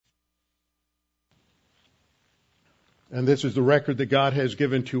And this is the record that God has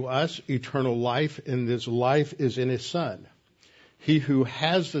given to us, eternal life, and this life is in His Son. He who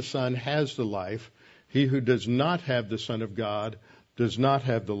has the Son has the life. He who does not have the Son of God does not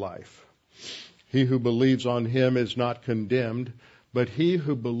have the life. He who believes on Him is not condemned, but he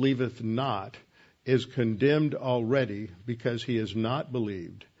who believeth not is condemned already, because he has not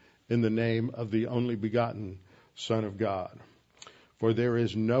believed in the name of the only begotten Son of God. For there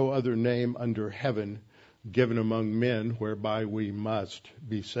is no other name under heaven given among men whereby we must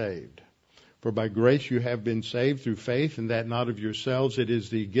be saved. For by grace you have been saved through faith, and that not of yourselves. It is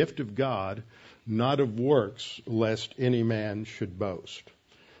the gift of God, not of works, lest any man should boast.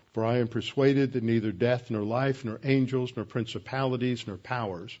 For I am persuaded that neither death, nor life, nor angels, nor principalities, nor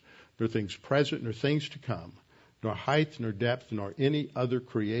powers, nor things present, nor things to come, nor height, nor depth, nor any other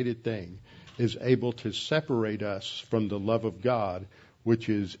created thing is able to separate us from the love of God, which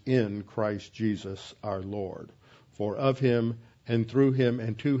is in Christ Jesus our Lord. For of Him, and through Him,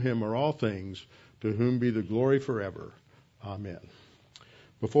 and to Him are all things, to whom be the glory forever. Amen.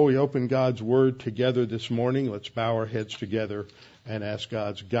 Before we open God's Word together this morning, let's bow our heads together and ask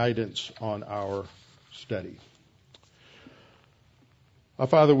God's guidance on our study.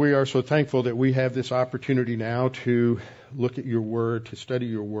 Father, we are so thankful that we have this opportunity now to look at your Word, to study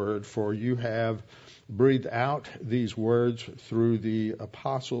your Word, for you have breathed out these words through the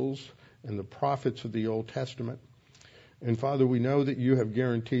apostles and the prophets of the Old Testament. And Father, we know that you have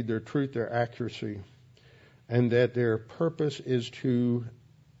guaranteed their truth, their accuracy, and that their purpose is to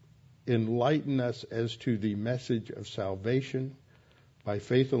enlighten us as to the message of salvation by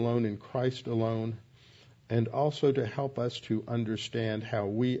faith alone in Christ alone, and also to help us to understand how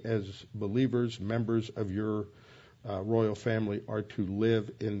we as believers, members of your royal family, are to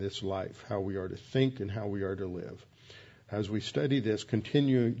live in this life, how we are to think and how we are to live. As we study this,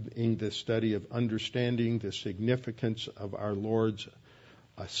 continuing this study of understanding the significance of our Lord's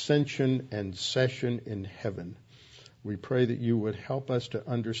ascension and session in heaven, we pray that you would help us to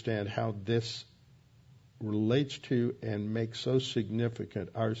understand how this relates to and makes so significant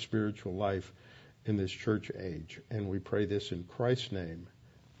our spiritual life in this church age. And we pray this in Christ's name.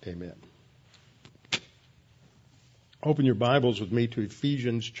 Amen. Open your Bibles with me to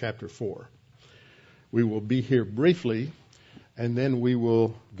Ephesians chapter 4. We will be here briefly, and then we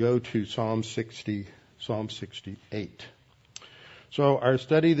will go to Psalm 68. So our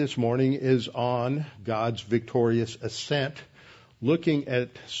study this morning is on God's victorious ascent, looking at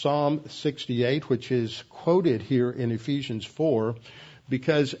Psalm 68, which is quoted here in Ephesians 4,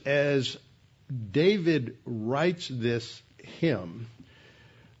 because as David writes this hymn,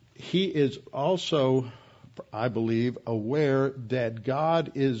 he is also, I believe, aware that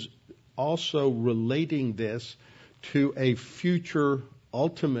God is also relating this to a future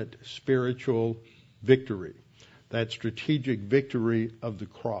ultimate spiritual victory, that strategic victory of the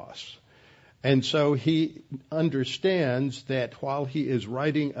cross. And so he understands that while he is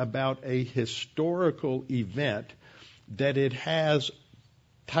writing about a historical event, that it has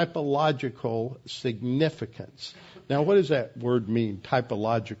typological significance. Now, what does that word mean,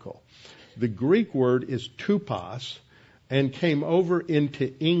 typological? The Greek word is tupos, and came over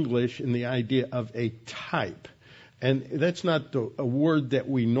into English in the idea of a type. And that's not a word that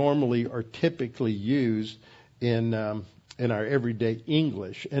we normally or typically use in our everyday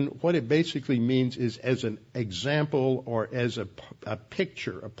English. And what it basically means is as an example or as a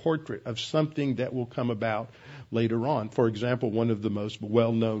picture, a portrait of something that will come about later on. For example, one of the most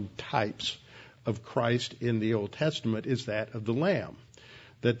well-known types of Christ in the Old Testament is that of the lamb.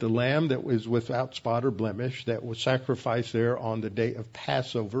 That the lamb that was without spot or blemish, that was sacrificed there on the day of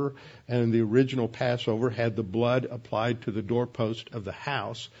Passover, and the original Passover had the blood applied to the doorpost of the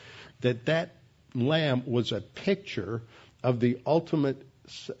house, that lamb was a picture of the ultimate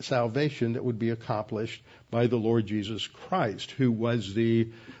salvation that would be accomplished by the Lord Jesus Christ, who was the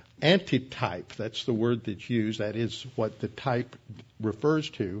antitype. That's the word that's used. That is what the type refers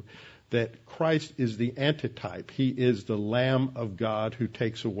to, that Christ is the antitype. He is the Lamb of God who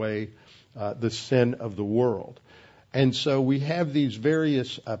takes away the sin of the world. And so we have these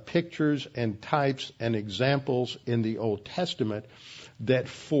various pictures and types and examples in the Old Testament that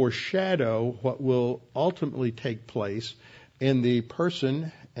foreshadow what will ultimately take place in the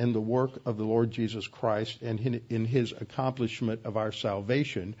person and the work of the Lord Jesus Christ and in His accomplishment of our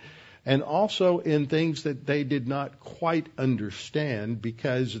salvation, and also in things that they did not quite understand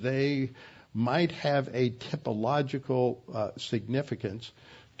because they might have a typological significance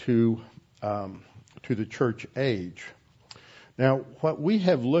to the church age. Now, what we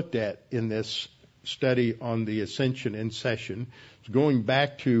have looked at in this study on the ascension and session, going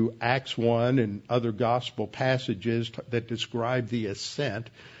back to Acts 1 and other gospel passages that describe the ascent,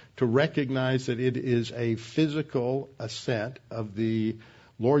 to recognize that it is a physical ascent of the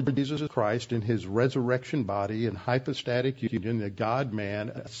Lord Jesus Christ in his resurrection body and hypostatic union, the God-man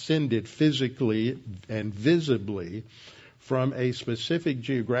ascended physically and visibly from a specific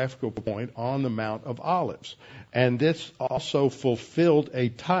geographical point on the Mount of Olives. And this also fulfilled a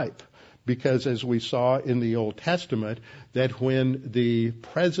type, because as we saw in the Old Testament, that when the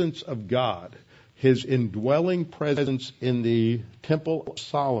presence of God, his indwelling presence in the Temple of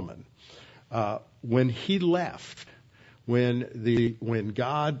Solomon, when he left, when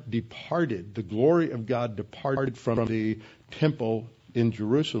God departed, the glory of God departed from the temple in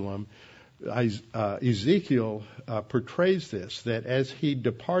Jerusalem, Ezekiel portrays this, that as he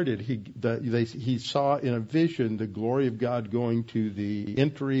departed, he saw in a vision the glory of God going to the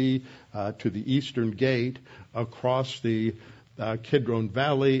entry to the eastern gate, across the Kidron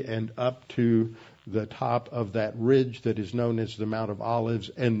Valley and up to the top of that ridge that is known as the Mount of Olives,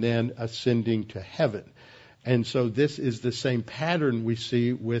 and then ascending to heaven. And so this is the same pattern we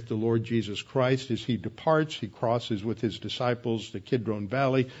see with the Lord Jesus Christ. As he departs, he crosses with his disciples the Kidron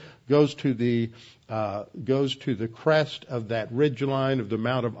Valley, goes to the crest of that ridgeline of the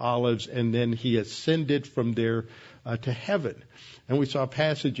Mount of Olives, and then he ascended from there to heaven. And we saw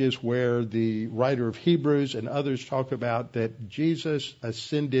passages where the writer of Hebrews and others talk about that Jesus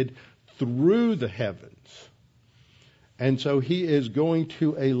ascended through the heavens. And so he is going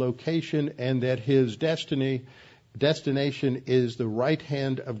to a location, and that his destination is the right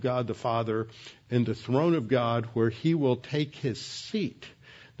hand of God the Father in the throne of God, where he will take his seat.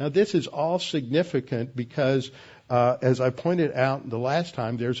 Now this is all significant because, as I pointed out the last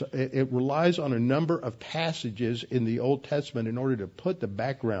time, it relies on a number of passages in the Old Testament in order to put the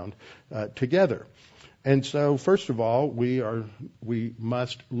background together. And so, first of all, we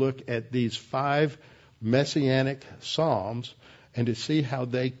must look at these 5 Messianic Psalms and to see how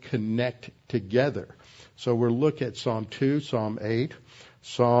they connect together. So we'll look at Psalm 2, Psalm 8,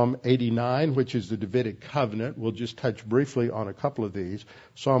 Psalm 89, which is the Davidic covenant. We'll just touch briefly on a couple of these.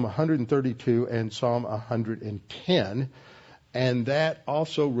 Psalm 132 and Psalm 110. And that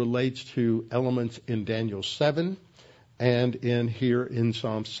also relates to elements in Daniel 7 and in here in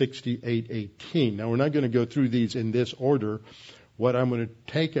Psalm 68:18. Now we're not going to go through these in this order. What I'm going to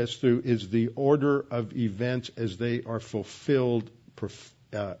take us through is the order of events as they are fulfilled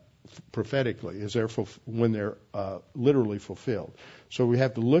prophetically, when they're literally fulfilled. So we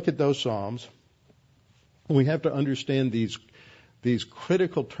have to look at those Psalms. We have to understand these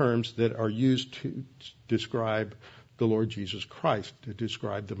critical terms that are used to describe the Lord Jesus Christ, to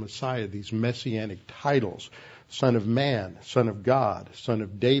describe the Messiah, these messianic titles: Son of Man, Son of God, Son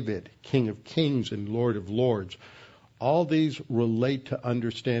of David, King of Kings, and Lord of Lords. All these relate to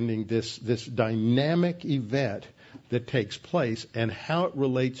understanding this dynamic event that takes place and how it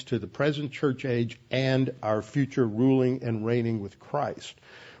relates to the present church age and our future ruling and reigning with Christ.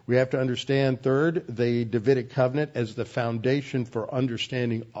 We have to understand, third, the Davidic covenant as the foundation for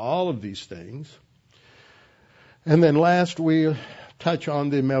understanding all of these things. And then last, we touch on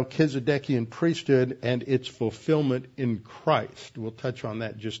the Melchizedekian priesthood and its fulfillment in Christ. We'll touch on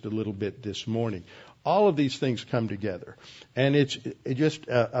that just a little bit this morning. All of these things come together. And it's just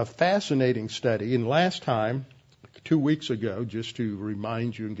a fascinating study. And last time, 2 weeks ago, just to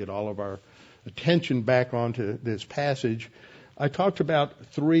remind you and get all of our attention back onto this passage, I talked about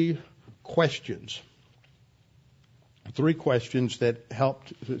 3 questions. 3 questions that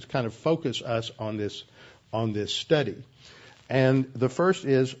helped kind of focus us on this study. And the first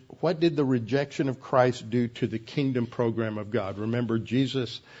is, what did the rejection of Christ do to the kingdom program of God? Remember,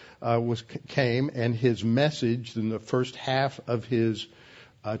 Jesus came, and his message in the first half of his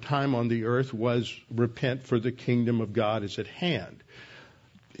time on the earth was, repent, for the kingdom of God is at hand.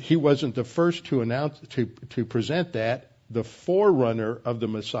 He wasn't the first to announce, to present that. The forerunner of the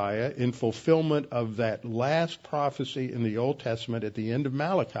Messiah, in fulfillment of that last prophecy in the Old Testament at the end of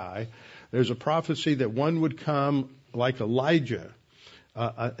Malachi, there's a prophecy that one would come like Elijah,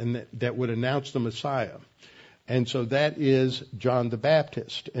 and that would announce the Messiah. And so that is John the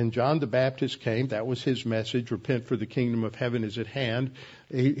Baptist. And John the Baptist came, that was his message, repent, for the kingdom of heaven is at hand.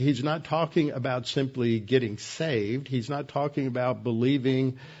 He's not talking about simply getting saved. He's not talking about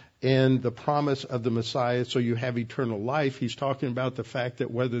believing in the promise of the Messiah so you have eternal life. He's talking about the fact that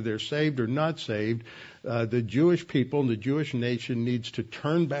whether they're saved or not saved, the Jewish people and the Jewish nation needs to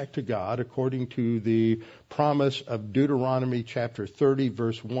turn back to God according to the promise of Deuteronomy chapter 30,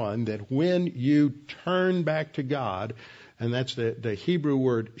 verse 1, that when you turn back to God, and that's the Hebrew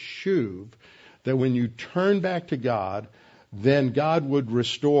word shuv, that when you turn back to God, then God would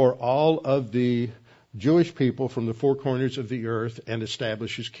restore all of the Jewish people from the four corners of the earth and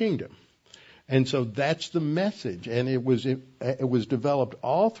establish his kingdom. And so that's the message, and it was developed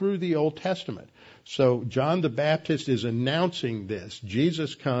all through the Old Testament. So John the Baptist is announcing this.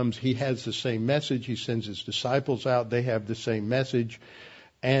 Jesus comes, he has the same message, he sends his disciples out, they have the same message,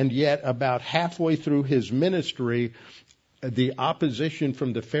 and yet about halfway through his ministry, the opposition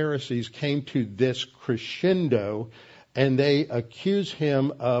from the Pharisees came to this crescendo, and they accuse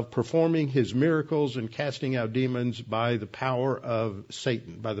him of performing his miracles and casting out demons by the power of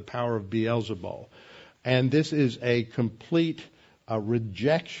Satan, by the power of Beelzebul. And this is a complete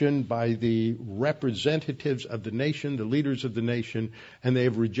rejection by the representatives of the nation, the leaders of the nation, and they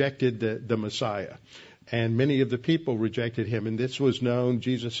have rejected the Messiah. And many of the people rejected him, and this was known.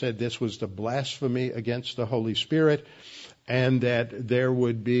 Jesus said this was the blasphemy against the Holy Spirit, and that there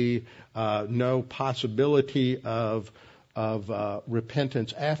would be no possibility of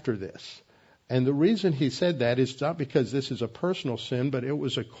repentance after this. And the reason he said that is not because this is a personal sin, but it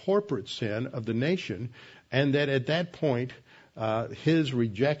was a corporate sin of the nation, and that at that point his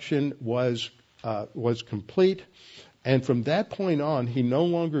rejection was complete. And from that point on, he no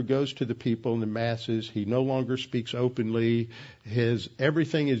longer goes to the people in the masses. He no longer speaks openly.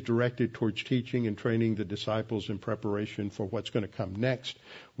 Everything is directed towards teaching and training the disciples in preparation for what's going to come next,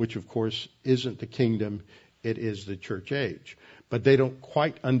 which, of course, isn't the kingdom. It is the church age. But they don't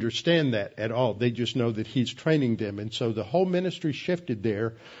quite understand that at all. They just know that he's training them. And so the whole ministry shifted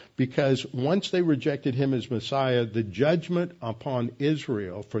there, because once they rejected him as Messiah, the judgment upon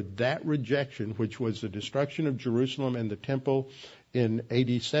Israel for that rejection, which was the destruction of Jerusalem and the temple in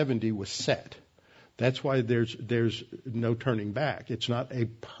AD 70, was set. That's why there's no turning back. It's not a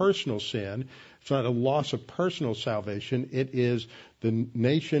personal sin. It's not a loss of personal salvation. It is the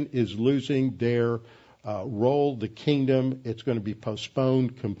nation is losing their role, the kingdom. It's going to be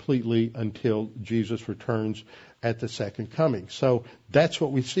postponed completely until Jesus returns at the second coming. So that's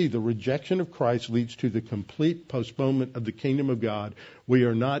what we see. The rejection of Christ leads to the complete postponement of the kingdom of God. We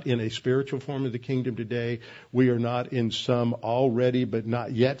are not in a spiritual form of the kingdom today. We are not in some already but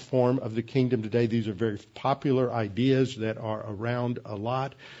not yet form of the kingdom today. These are very popular ideas that are around a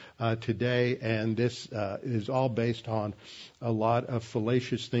lot today, and this is all based on a lot of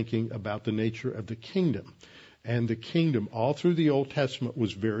fallacious thinking about the nature of the kingdom. And the kingdom, all through the Old Testament,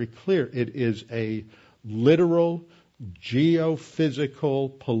 was very clear. It is a literal,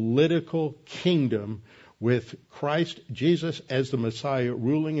 geophysical, political kingdom with Christ Jesus as the Messiah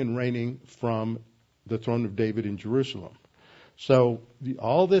ruling and reigning from the throne of David in Jerusalem. So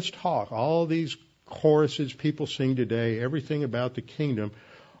all this talk, all these choruses people sing today, everything about the kingdom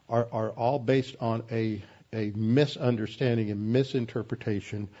are all based on a misunderstanding and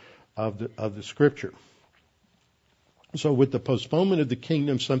misinterpretation of the Scripture. So with the postponement of the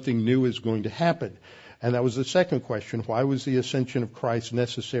kingdom, something new is going to happen. And that was the second question. Why was the ascension of Christ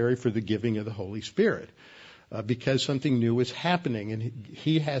necessary for the giving of the Holy Spirit? Because something new is happening, and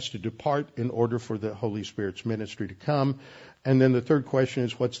he has to depart in order for the Holy Spirit's ministry to come. And then the third question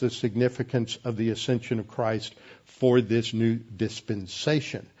is, what's the significance of the ascension of Christ for this new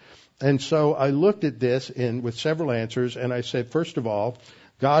dispensation? And so I looked at this with several answers, and I said, first of all,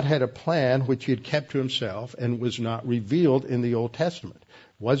 God had a plan which he had kept to himself and was not revealed in the Old Testament.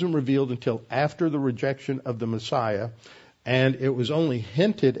 It wasn't revealed until after the rejection of the Messiah, and it was only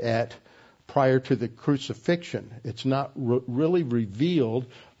hinted at prior to the crucifixion. It's not really revealed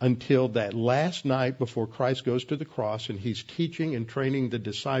until that last night before Christ goes to the cross, and he's teaching and training the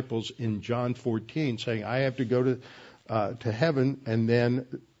disciples in John 14, saying, I have to go to heaven, and then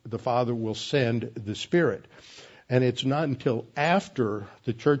the Father will send the Spirit. And it's not until after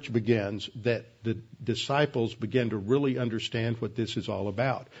the church begins that the disciples begin to really understand what this is all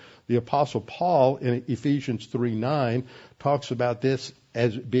about. The Apostle Paul in Ephesians 3:9 talks about this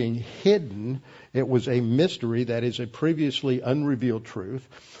as being hidden. It was a mystery, that is a previously unrevealed truth,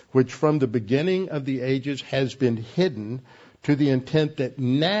 which from the beginning of the ages has been hidden, to the intent that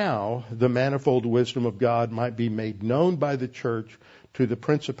now the manifold wisdom of God might be made known by the church to the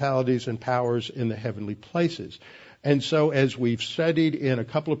principalities and powers in the heavenly places. And so as we've studied in a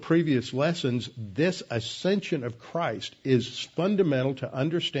couple of previous lessons, this ascension of Christ is fundamental to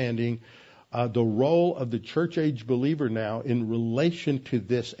understanding the role of the church age believer now in relation to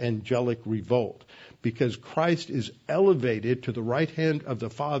this angelic revolt. Because Christ is elevated to the right hand of the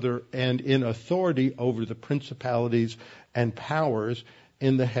Father and in authority over the principalities and powers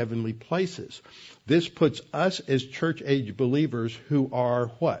in the heavenly places. This puts us as church age believers who are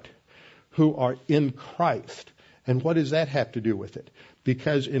what? Who are in Christ. And what does that have to do with it?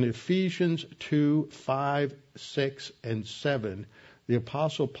 Because in Ephesians 2, 5, 6, and 7, the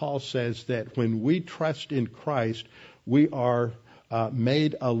Apostle Paul says that when we trust in Christ, we are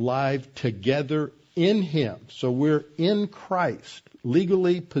made alive together in Him. So we're in Christ,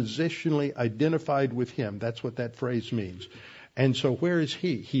 legally, positionally identified with Him. That's what that phrase means. And so where is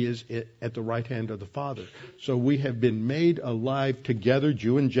He? He is at the right hand of the Father. So we have been made alive together,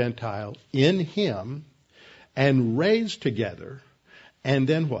 Jew and Gentile, in Him, and raised together, and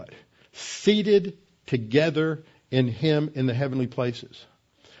then what? Seated together in Him in the heavenly places.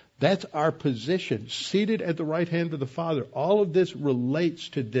 That's our position, seated at the right hand of the Father. All of this relates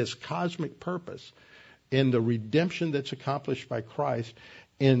to this cosmic purpose in the redemption that's accomplished by Christ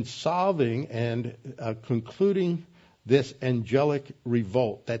in solving and concluding this angelic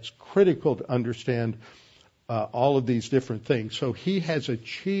revolt. That's critical to understand all of these different things. So He has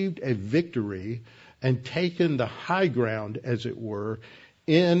achieved a victory and taken the high ground, as it were,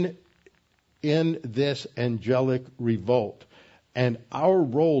 in this angelic revolt. And our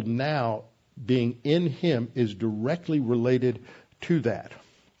role now, being in Him, is directly related to that.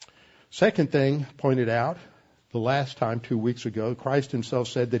 Second thing pointed out the last time, 2 weeks ago, Christ Himself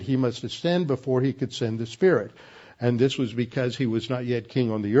said that He must ascend before He could send the Spirit. And this was because He was not yet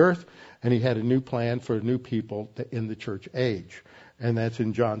king on the earth, and He had a new plan for a new people in the church age. And that's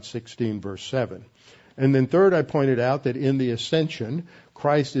in John 16, verse 7. And then third, I pointed out that in the ascension,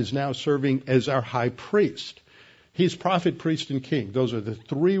 Christ is now serving as our high priest. He's prophet, priest, and king. Those are the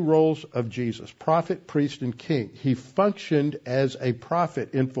three roles of Jesus: prophet, priest, and king. He functioned as a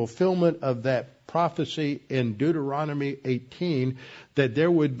prophet in fulfillment of that prophecy in Deuteronomy 18 that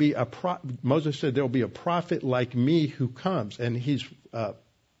there would be Moses said there will be a prophet like me who comes, and he's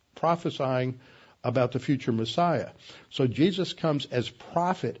prophesying about the future Messiah. So Jesus comes as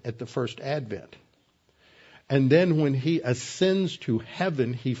prophet at the first advent. And then when He ascends to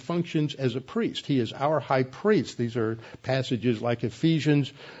heaven, He functions as a priest. He is our high priest. These are passages like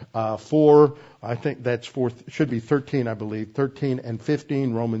Ephesians 4, I think that's 4, should be 13, I believe, 13 and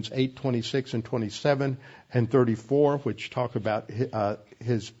 15, Romans 8, 26 and 27, and 34, which talk about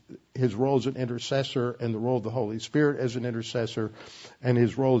his role as an intercessor and the role of the Holy Spirit as an intercessor, and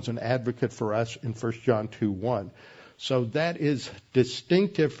His role as an advocate for us in 1 John 2, 1. So that is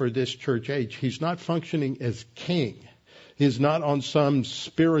distinctive for this church age. He's not functioning as king. He's not on some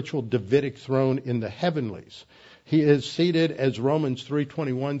spiritual Davidic throne in the heavenlies. He is seated, as Romans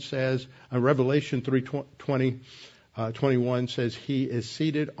 3:21 says, Revelation 3:21 says, He is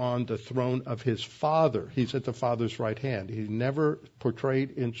seated on the throne of His Father. He's at the Father's right hand. He's never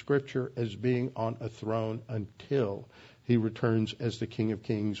portrayed in Scripture as being on a throne until He returns as the King of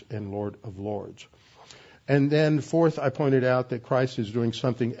Kings and Lord of Lords. And then fourth, I pointed out that Christ is doing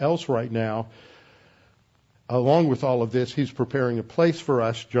something else right now. Along with all of this, He's preparing a place for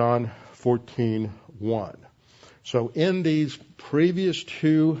us, John 14:1. So in these previous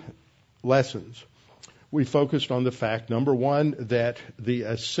two lessons, we focused on the fact, number one, that the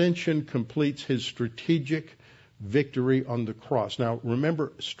ascension completes His strategic victory on the cross. Now,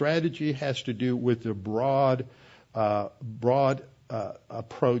 remember, strategy has to do with the broad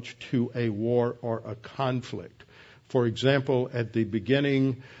approach to a war or a conflict. For example, at the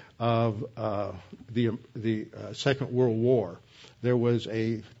beginning of the Second World War, there was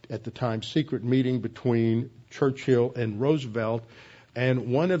at the time, secret meeting between Churchill and Roosevelt,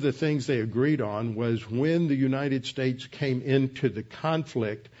 and one of the things they agreed on was when the United States came into the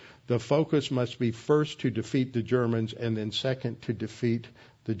conflict, the focus must be first to defeat the Germans and then second to defeat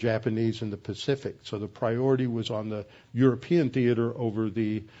the Japanese in the Pacific. So the priority was on the European theater over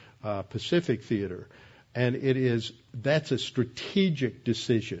the Pacific theater. And that's a strategic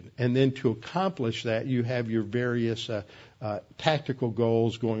decision. And then to accomplish that, you have your various tactical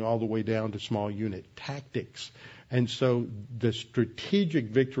goals going all the way down to small unit tactics. And so the strategic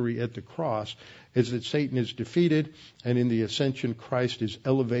victory at the cross is that Satan is defeated, and in the ascension, Christ is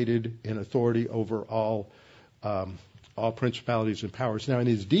elevated in authority over all principalities and powers. Now, in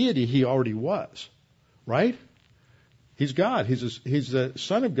His deity, He already was, right? He's God. He's the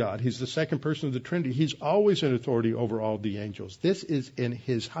Son of God. He's the second person of the Trinity. He's always in authority over all the angels. This is in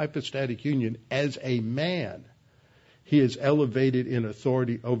His hypostatic union as a man. He is elevated in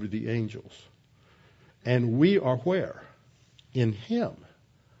authority over the angels. And we are where? In Him.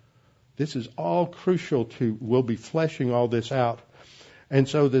 This is all crucial we'll be fleshing all this out. And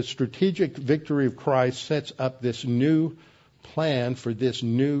so the strategic victory of Christ sets up this new plan for this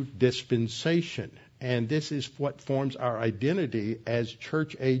new dispensation. And this is what forms our identity as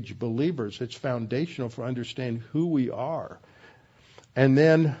church age believers. It's foundational for understanding who we are. And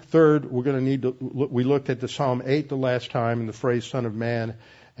then third, we're going to need to look, we looked at the Psalm 8 the last time and the phrase Son of Man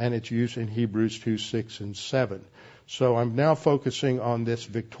and its use in Hebrews 2, 6, and 7. So I'm now focusing on this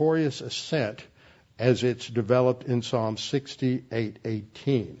victorious ascent as it's developed in Psalm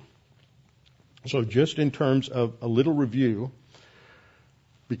 68:18. So just in terms of a little review,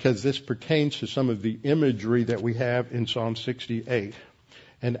 because this pertains to some of the imagery that we have in Psalm 68.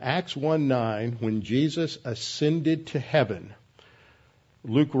 In Acts 1:9, when Jesus ascended to heaven,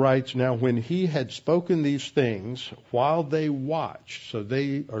 Luke writes, now when he had spoken these things, while they watched, so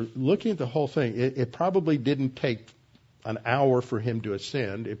they are looking at the whole thing, it probably didn't take an hour for him to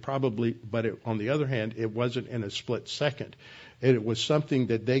ascend. On the other hand, it wasn't in a split second. It was something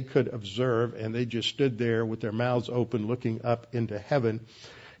that they could observe, and they just stood there with their mouths open looking up into heaven.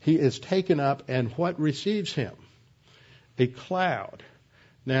 He is taken up, and what receives him? A cloud.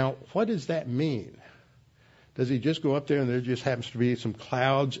 Now, what does that mean? Does he just go up there and there just happens to be some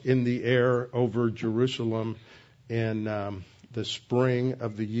clouds in the air over Jerusalem in the spring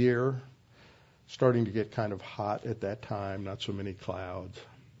of the year? Starting to get kind of hot at that time, not so many clouds.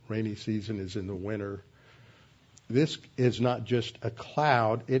 Rainy season is in the winter. This is not just a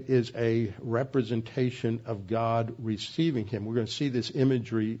cloud, it is a representation of God receiving him. We're going to see this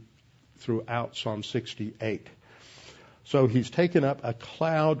imagery throughout Psalm 68. So he's taken up, a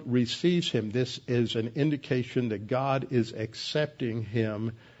cloud receives him. This is an indication that God is accepting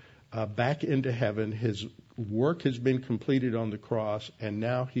him back into heaven. His work has been completed on the cross, and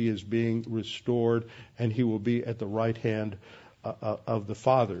now he is being restored, and he will be at the right hand of the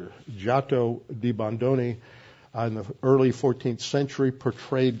Father. Giotto di Bondone in the early 14th century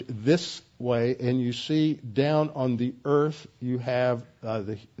portrayed this way, and you see down on the earth you have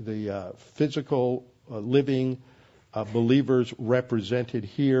the physical living believers represented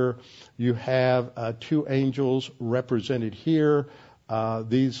here. You have two angels represented here.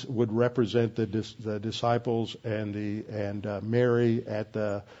 These would represent the disciples and Mary at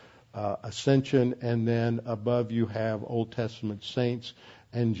the ascension, and then above you have Old Testament saints,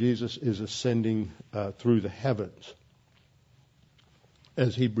 and Jesus is ascending through the heavens.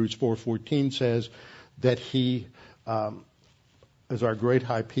 As Hebrews 4:14 says, that he, as our great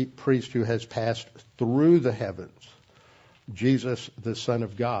high priest who has passed through the heavens, Jesus, the Son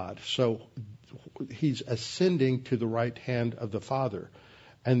of God. So he's ascending to the right hand of the Father.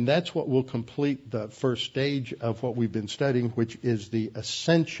 And that's what will complete the first stage of what we've been studying, which is the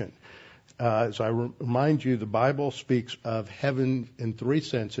ascension. As I remind you, the Bible speaks of heaven in three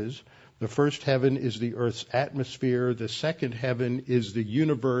senses. The first heaven is the earth's atmosphere. The second heaven is the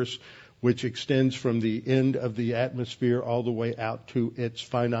universe, which extends from the end of the atmosphere all the way out to its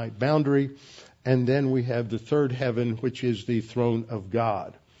finite boundary. And then we have the third heaven, which is the throne of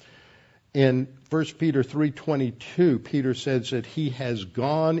God. In 1 Peter 3:22, Peter says that he has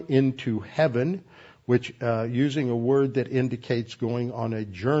gone into heaven, which using a word that indicates going on a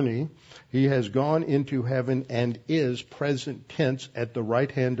journey, he has gone into heaven and is present tense at the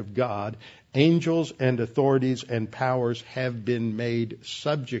right hand of God. Angels and authorities and powers have been made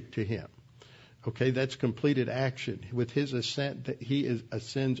subject to him. Okay, that's completed action. With his ascent, that he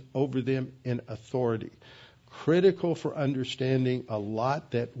ascends over them in authority. Critical for understanding a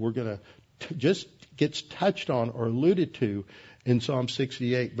lot that we're going to just gets touched on or alluded to in Psalm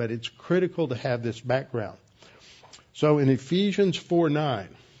 68, but it's critical to have this background. So in Ephesians 4:9,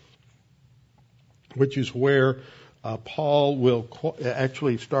 which is where Paul will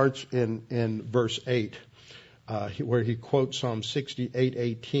actually starts in verse 8, where he quotes Psalm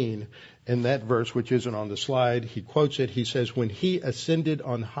 68:18. In that verse, which isn't on the slide, he quotes it. He says, when he ascended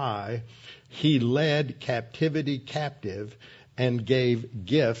on high, he led captivity captive and gave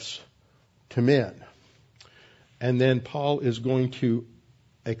gifts to men. And then Paul is going to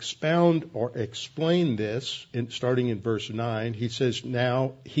expound or explain this, starting in verse 9. He says,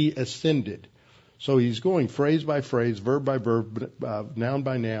 now he ascended. So he's going phrase by phrase, verb by verb, noun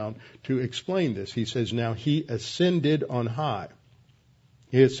by noun to explain this. He says, now he ascended on high.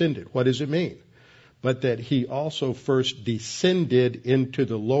 He ascended. What does it mean? But that he also first descended into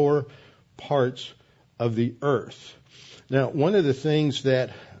the lower parts of the earth. Now, one of the things that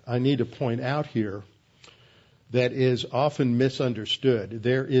I need to point out here that is often misunderstood,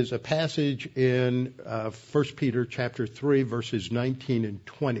 there is a passage in 1 Peter chapter 3, verses 19 and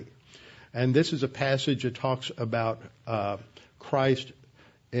 20. And this is a passage that talks about Christ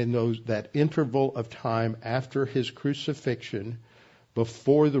in that interval of time after his crucifixion,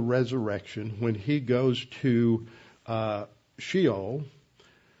 before the resurrection, when he goes to Sheol.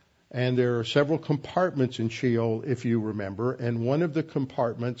 And there are several compartments in Sheol, if you remember. And one of the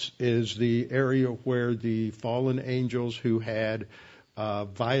compartments is the area where the fallen angels who had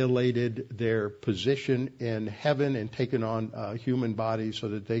violated their position in heaven and taken on human bodies so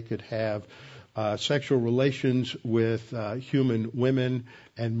that they could have sexual relations with human women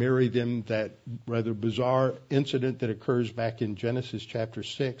and marry them, that rather bizarre incident that occurs back in Genesis chapter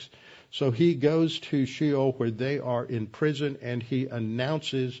 6. So he goes to Sheol where they are in prison, and he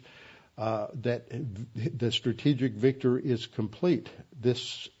announces that the strategic victory is complete.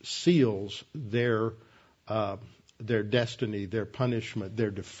 This seals their destiny, their punishment,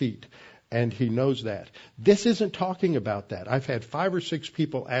 their defeat. And he knows that. This isn't talking about that. I've had 5 or 6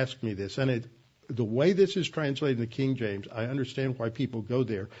 people ask me this, and the way this is translated in the King James, I understand why people go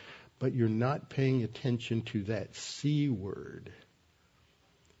there, but you're not paying attention to that C word.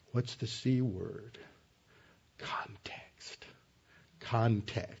 What's the C word? Context.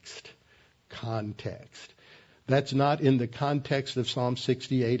 Context. Context. That's not in the context of Psalm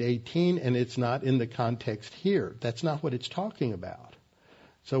 68:18, and it's not in the context here. That's not what it's talking about.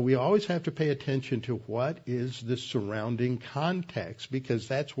 So we always have to pay attention to what is the surrounding context, because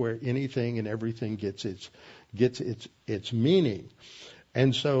that's where anything and everything gets its meaning.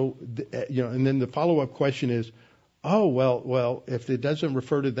 And so, and then the follow-up question is, oh, well, if it doesn't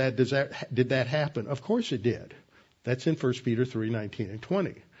refer to that, did that happen? Of course it did. That's in 1 Peter 3:19 and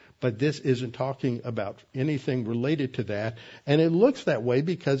 20. But this isn't talking about anything related to that. And it looks that way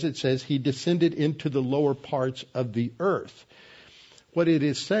because it says he descended into the lower parts of the earth. What it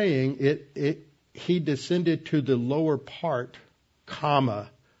is saying, he descended to the lower part,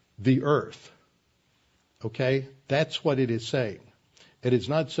 the earth. Okay? That's what it is saying. It is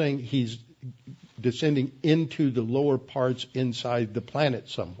not saying he's descending into the lower parts inside the planet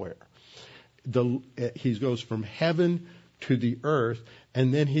somewhere. He goes from heaven to the earth,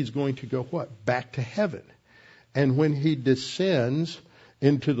 and then he's going to go what? Back to heaven. And when he descends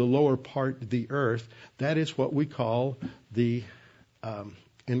into the lower part of the earth, that is what we call the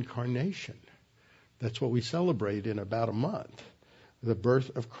incarnation. That's what we celebrate in about a month, the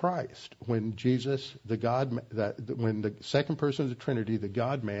birth of Christ. When Jesus, when the second person of the Trinity, the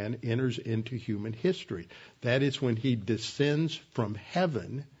God-man, enters into human history. That is when he descends from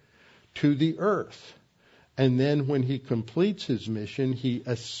heaven to the earth. And then when he completes his mission, he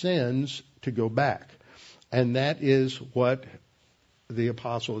ascends to go back. And that is what the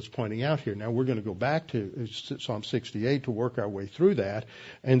apostle is pointing out here. Now we're going to go back to Psalm 68 to work our way through that.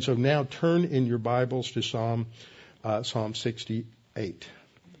 And so now turn in your Bibles to Psalm 68.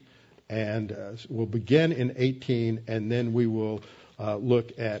 And we'll begin in 18, and then we will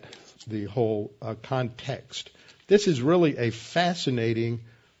look at the whole context. This is really a fascinating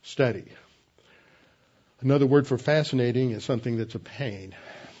study. Another word for fascinating is something that's a pain.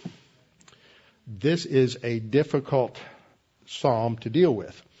 This is a difficult psalm to deal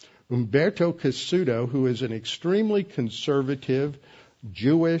with. Umberto Cassuto, who is an extremely conservative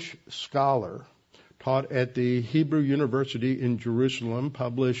Jewish scholar, taught at the Hebrew University in Jerusalem,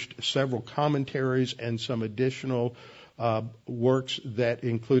 published several commentaries and some additional works that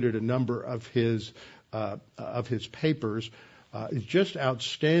included a number of his papers. Is just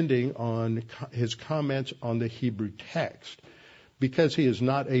outstanding on his comments on the Hebrew text. Because he is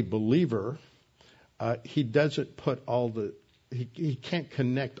not a believer, he doesn't put he can't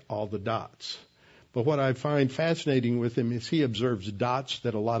connect all the dots. But what I find fascinating with him is he observes dots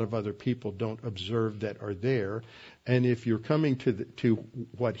that a lot of other people don't observe that are there. And if you're coming to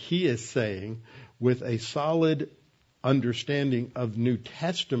what he is saying with a solid understanding of New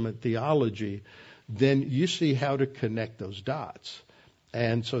Testament theology, then you see how to connect those dots.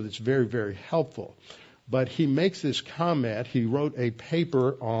 And so it's very, very helpful. But he makes this comment. He wrote a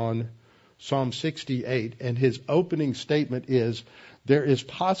paper on Psalm 68, and his opening statement is, there is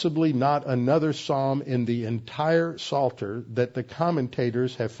possibly not another psalm in the entire Psalter that the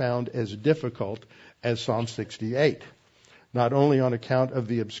commentators have found as difficult as Psalm 68. Not only on account of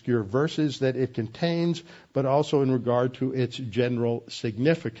the obscure verses that it contains, but also in regard to its general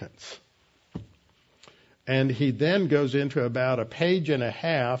significance. And he then goes into about a page and a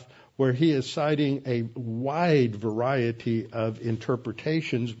half where he is citing a wide variety of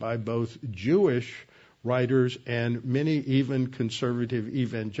interpretations by both Jewish writers and many even conservative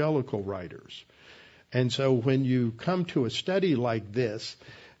evangelical writers. And so when you come to a study like this,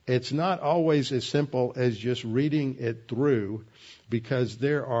 it's not always as simple as just reading it through, because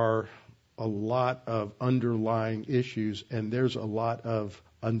there are a lot of underlying issues, and there's a lot of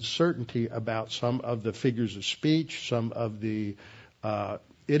uncertainty about some of the figures of speech, some of the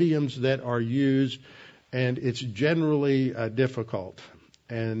idioms that are used, and it's generally difficult.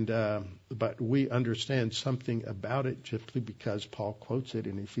 but we understand something about it simply because Paul quotes it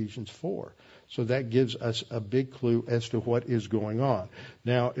in Ephesians 4. So that gives us a big clue as to what is going on.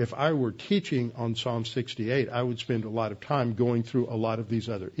 Now, if I were teaching on Psalm 68, I would spend a lot of time going through a lot of these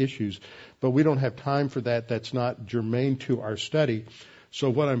other issues, but we don't have time for that. That's not germane to our study. So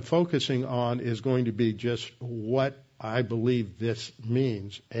what I'm focusing on is going to be just what I believe this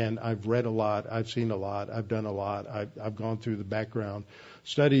means. And I've read a lot, I've seen a lot, I've done a lot, I've gone through the background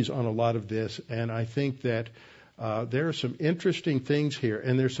studies on a lot of this, and I think that there are some interesting things here,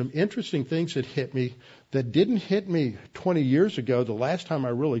 and there's some interesting things that hit me that didn't hit me 20 years ago, the last time I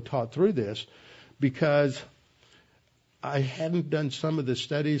really taught through this, because I hadn't done some of the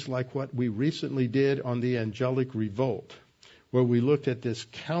studies like what we recently did on the angelic revolt, where we looked at this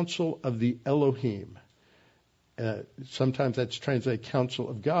council of the Elohim. Sometimes that's translated council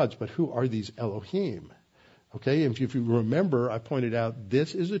of gods, but who are these Elohim? Okay, if you remember, I pointed out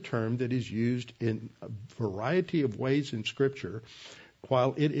this is a term that is used in a variety of ways in Scripture.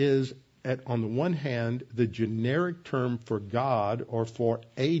 While it is, on the one hand, the generic term for God or for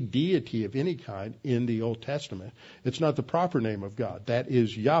a deity of any kind in the Old Testament, it's not the proper name of God. That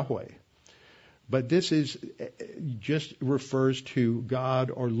is Yahweh. But this is just refers to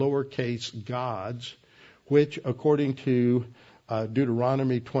God or lowercase gods, which, according to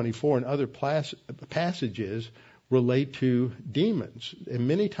Deuteronomy 24 and other passages, relate to demons. And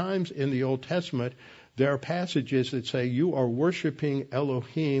many times in the Old Testament, there are passages that say you are worshiping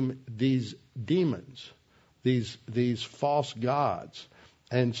Elohim, these demons, these false gods.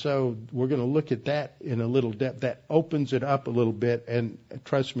 And so we're going to look at that in a little depth. That opens it up a little bit, and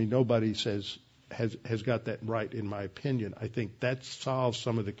trust me, nobody has got that right, in my opinion. I think that solves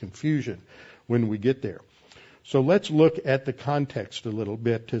some of the confusion when we get there. So let's look at the context a little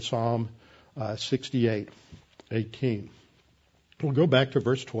bit to Psalm 68:18. We'll go back to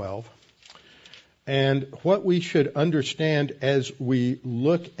verse 12. And what we should understand as we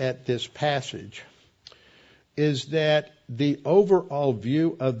look at this passage is that the overall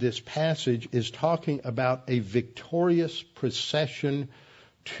view of this passage is talking about a victorious procession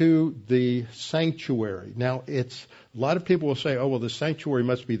to the sanctuary. Now, a lot of people will say, oh, well, the sanctuary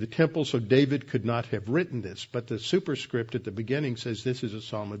must be the temple, so David could not have written this. But the superscript at the beginning says this is a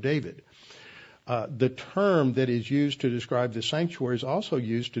Psalm of David. The term that is used to describe the sanctuary is also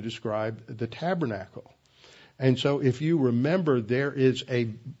used to describe the tabernacle. And so if you remember, there is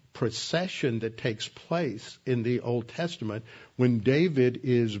a procession that takes place in the Old Testament when David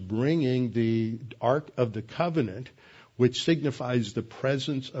is bringing the Ark of the Covenant, which signifies the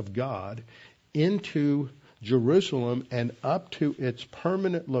presence of God, into Jerusalem and up to its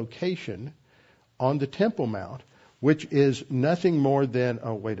permanent location on the Temple Mount, which is nothing more than,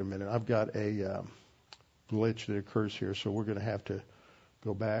 oh, wait a minute, I've got a glitch that occurs here, so we're going to have to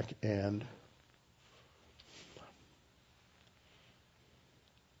go back and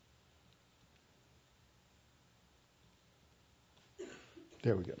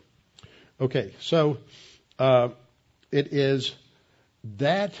there we go. Okay, so it is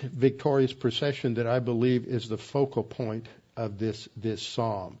that victorious procession that I believe is the focal point of this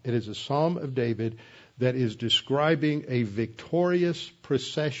psalm. It is a psalm of David that is describing a victorious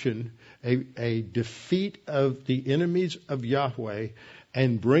procession, a defeat of the enemies of Yahweh,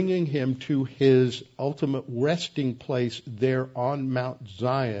 and bringing him to his ultimate resting place there on Mount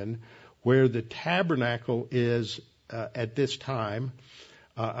Zion, where the tabernacle is at this time,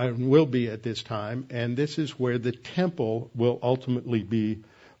 will be at this time, and this is where the temple will ultimately be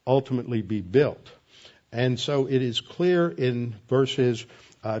built. And so it is clear in verses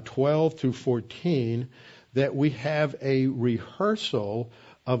 12 through 14 that we have a rehearsal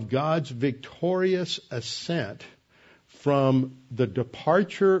of God's victorious ascent from the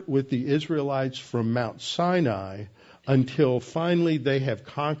departure with the Israelites from Mount Sinai until finally they have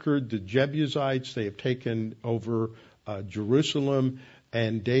conquered the Jebusites, they have taken over Jerusalem,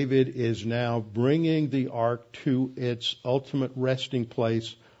 and David is now bringing the ark to its ultimate resting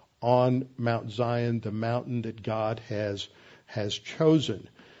place on Mount Zion, the mountain that God has chosen.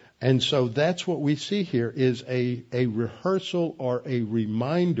 And so that's what we see here is a rehearsal or a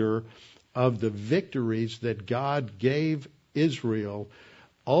reminder of the victories that God gave Israel,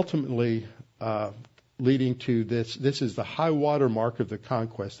 ultimately leading to this. This is the high water mark of the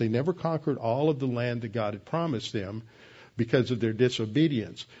conquest. They never conquered all of the land that God had promised them because of their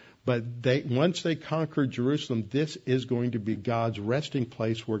disobedience. But once they conquered Jerusalem, this is going to be God's resting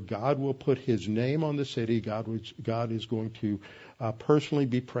place where God will put his name on the city. God is going to personally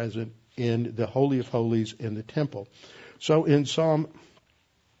be present in the Holy of Holies in the temple. So in Psalm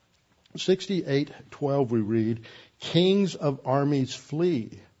 68:12 we read, Kings of armies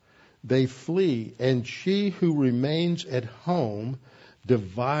flee. They flee, and she who remains at home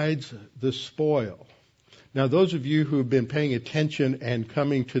divides the spoil. Now, those of you who have been paying attention and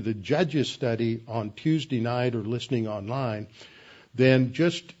coming to the Judges study on Tuesday night or listening online, then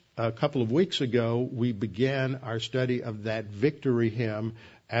just a couple of weeks ago, we began our study of that victory hymn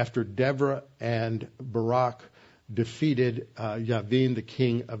after Deborah and Barak defeated Yavin, the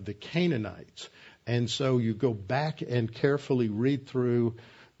king of the Canaanites. And so you go back and carefully read through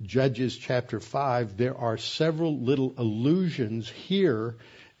Judges chapter 5. There are several little allusions here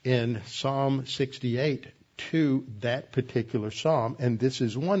in Psalm 68 to that particular psalm, and this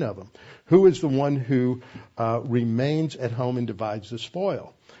is one of them. Who is the one who remains at home and divides the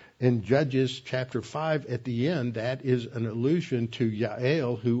spoil? In Judges chapter 5 at the end, that is an allusion to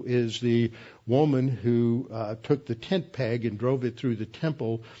Yael, who is the woman who took the tent peg and drove it through the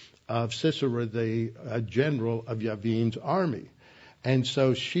temple of Sisera, the general of Yavin's army. And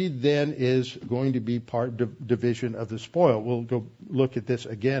so she then is going to be part of division of the spoil. We'll go look at this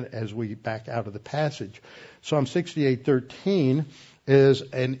again as we back out of the passage. Psalm 68:13 is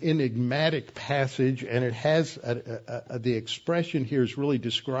an enigmatic passage, and it has the expression here is really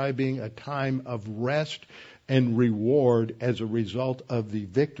describing a time of rest and reward as a result of the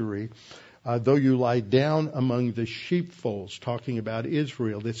victory. Though you lie down among the sheepfolds, talking about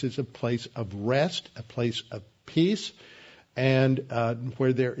Israel, this is a place of rest, a place of peace, and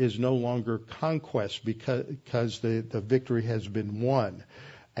where there is no longer conquest because the victory has been won.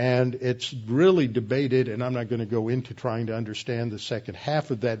 And it's really debated, and I'm not going to go into trying to understand the second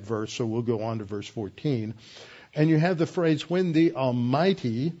half of that verse, so we'll go on to verse 14. And you have the phrase, when the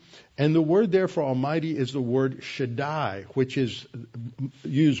Almighty, and the word there for Almighty is the word Shaddai, which is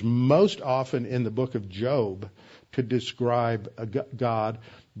used most often in the book of Job to describe God.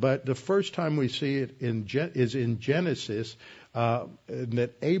 But the first time we see it is in Genesis, that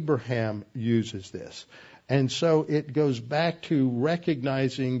Abraham uses this. And so it goes back to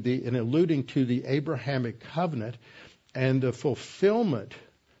recognizing and alluding to the Abrahamic covenant and the fulfillment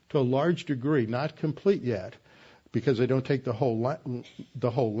to a large degree, not complete yet, because they don't take the whole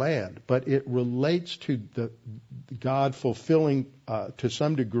land, but it relates to the God fulfilling to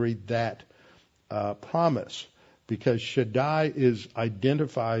some degree that promise, because Shaddai is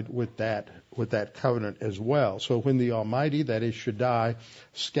identified with that covenant as well. So when the Almighty, that is Shaddai,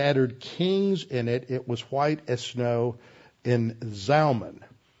 scattered kings in it, it was white as snow in Zalman.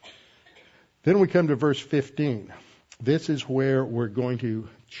 Then we come to verse 15. This is where we're going to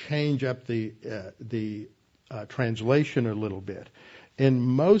change up the translation a little bit. In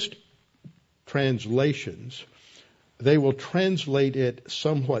most translations, they will translate it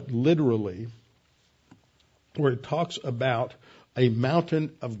somewhat literally, where it talks about a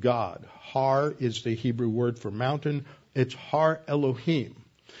mountain of God. Har is the Hebrew word for mountain. It's Har Elohim.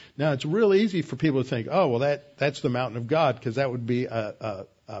 Now, it's real easy for people to think, oh, well, that's the mountain of God, because that would be a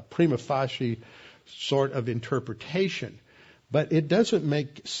prima facie sort of interpretation. But it doesn't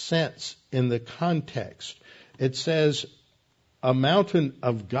make sense in the context. It says a mountain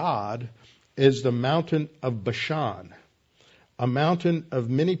of God is the mountain of Bashan. A mountain of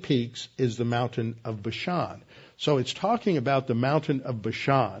many peaks is the mountain of Bashan. So it's talking about the mountain of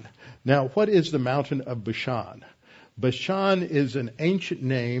Bashan. Now, what is the mountain of Bashan? Bashan is an ancient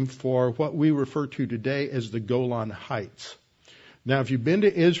name for what we refer to today as the Golan Heights. Now, if you've been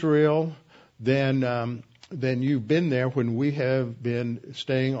to Israel, then you've been there when we have been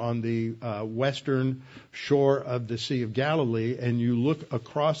staying on the western shore of the Sea of Galilee, and you look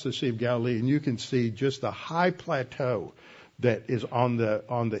across the Sea of Galilee, and you can see just the high plateau that is on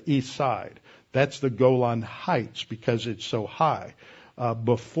the east side. That's the Golan Heights because it's so high.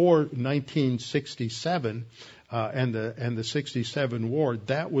 Before 1967 and the 67 war,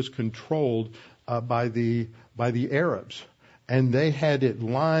 that was controlled by the Arabs. And they had it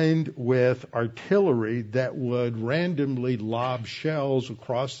lined with artillery that would randomly lob shells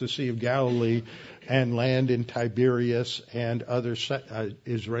across the Sea of Galilee and land in Tiberias and other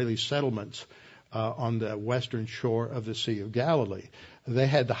Israeli settlements on the western shore of the Sea of Galilee. They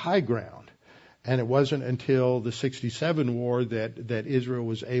had the high ground. And it wasn't until the 67 war that Israel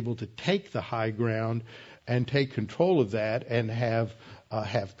was able to take the high ground and take control of that and have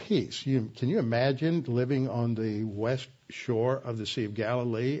peace. Can you imagine living on the west shore of the Sea of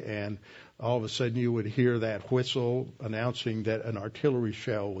Galilee, and all of a sudden you would hear that whistle announcing that an artillery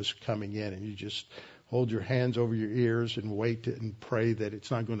shell was coming in, and you just hold your hands over your ears and wait and pray that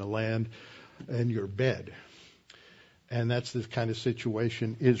it's not going to land in your bed. And that's the kind of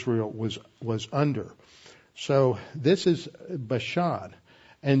situation Israel was under. So this is Bashan.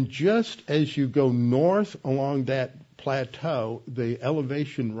 And just as you go north along that plateau, the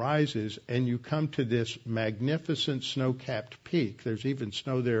elevation rises and you come to this magnificent snow-capped peak. There's even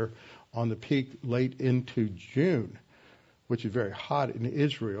snow there on the peak late into June, which is very hot in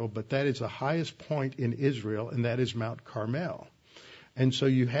Israel, but that is the highest point in Israel, and that is Mount Carmel. And so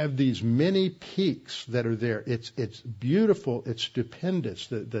you have these many peaks that are there. It's beautiful. It's stupendous.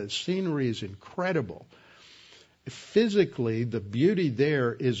 The scenery is incredible. Physically, the beauty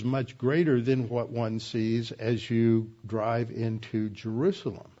there is much greater than what one sees as you drive into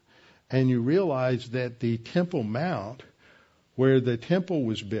Jerusalem. And you realize that the Temple Mount, where the temple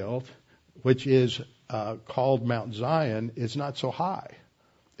was built, which is called Mount Zion, is not so high.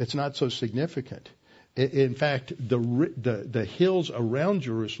 It's not so significant. In fact, the hills around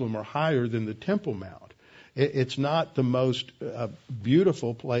Jerusalem are higher than the Temple Mount. It's not the most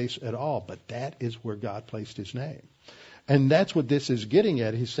beautiful place at all, but that is where God placed his name. And that's what this is getting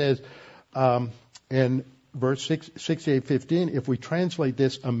at. He says in verse 68:15, if we translate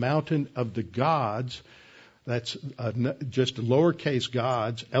this, a mountain of the gods, that's just lowercase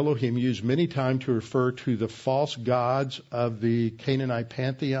gods. Elohim used many times to refer to the false gods of the Canaanite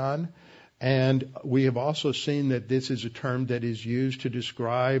pantheon. And we have also seen that this is a term that is used to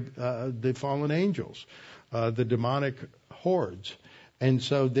describe the fallen angels, the demonic hordes. And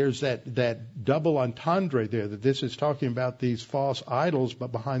so there's that double entendre there, that this is talking about these false idols,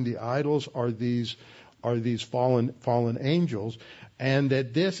 but behind the idols are these fallen angels. And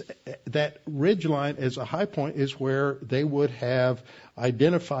that ridgeline as a high point is where they would have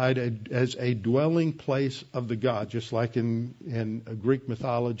identified as a dwelling place of the god. Just like in Greek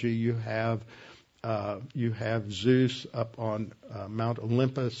mythology, you have Zeus up on Mount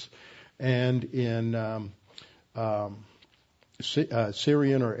Olympus, and in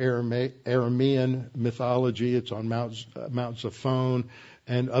Syrian or Aramean mythology, it's on Mount Zaphon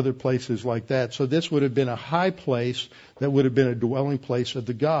and other places like that. So this would have been a high place that would have been a dwelling place of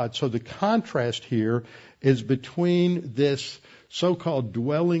the god. So the contrast here is between this so-called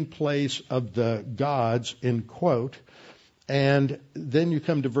dwelling place of the gods, in quote, and then you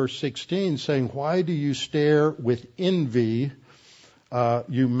come to verse 16 saying, why do you stare with envy,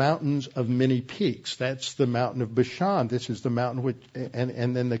 you mountains of many peaks? That's the mountain of Bashan. This is the mountain which,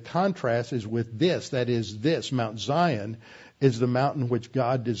 and then the contrast is with this, that is this, Mount Zion, is the mountain which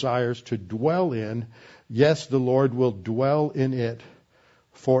God desires to dwell in. Yes, the Lord will dwell in it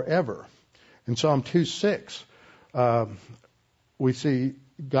forever. In Psalm 2:6, we see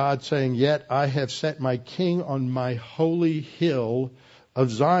God saying, yet I have set my king on my holy hill of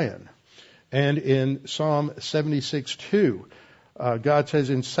Zion. And in Psalm 76:2, God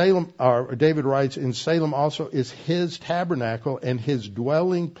says in Salem, or David writes, in Salem also is his tabernacle and his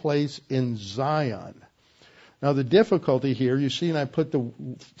dwelling place in Zion. Now the difficulty here, you see, and I put the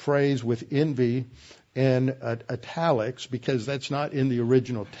phrase with envy in italics because that's not in the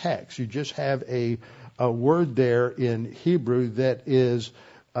original text. You just have a word there in Hebrew that is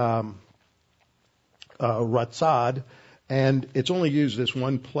ratzad, and it's only used this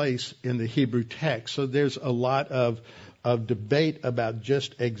one place in the Hebrew text. So there's a lot of debate about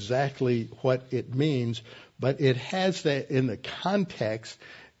just exactly what it means, but it has that in the context.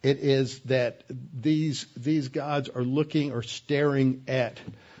 It is that these gods are looking or staring at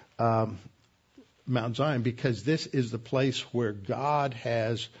Mount Zion because this is the place where God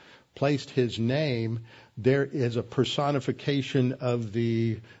has placed his name. There is a personification of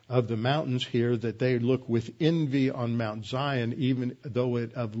the mountains here, that they look with envy on Mount Zion, even though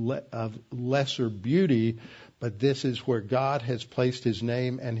it of lesser beauty. But this is where God has placed his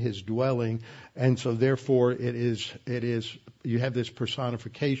name and his dwelling, and so therefore it is you have this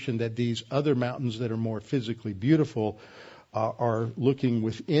personification that these other mountains that are more physically beautiful are looking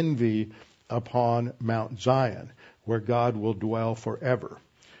with envy upon Mount Zion, where God will dwell forever.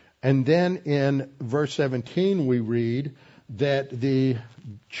 And then in verse 17 we read that the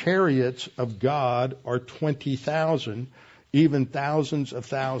chariots of God are 20,000, even thousands of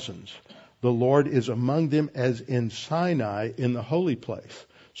thousands. The Lord is among them as in Sinai in the holy place.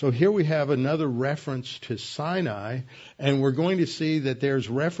 So here we have another reference to Sinai, and we're going to see that there's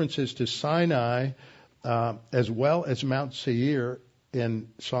references to Sinai as well as Mount Seir in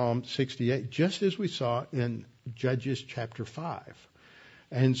Psalm 68, just as we saw in Judges chapter 5.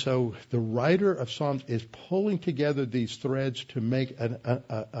 And so the writer of Psalms is pulling together these threads to make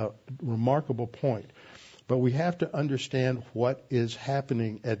a remarkable point. But we have to understand what is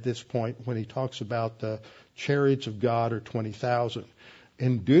happening at this point when he talks about the chariots of God are 20,000.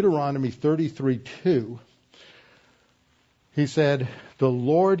 In Deuteronomy 33:2, he said, the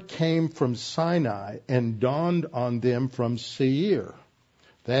Lord came from Sinai and dawned on them from Seir.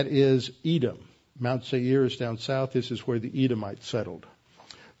 That is Edom. Mount Seir is down south. This is where the Edomites settled.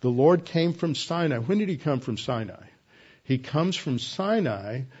 The Lord came from Sinai. When did he come from Sinai? He comes from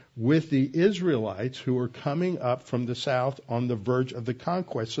Sinai with the Israelites who are coming up from the south on the verge of the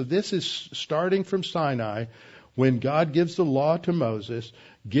conquest. So this is starting from Sinai when God gives the law to Moses,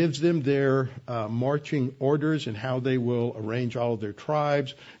 gives them their marching orders and how they will arrange all of their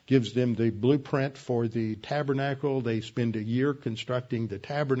tribes, gives them the blueprint for the tabernacle. They spend a year constructing the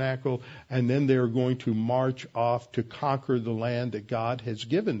tabernacle, and then they're going to march off to conquer the land that God has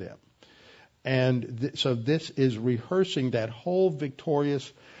given them. And so this is rehearsing that whole victorious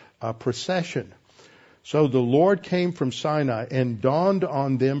procession. So the Lord came from Sinai and dawned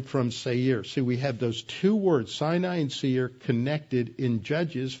on them from Seir. See, we have those two words, Sinai and Seir, connected in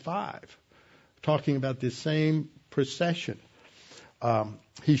Judges 5, talking about this same procession.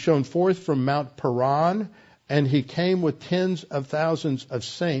 He shone forth from Mount Paran, and he came with tens of thousands of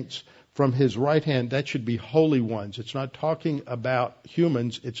saints from his right hand. That should be holy ones. It's not talking about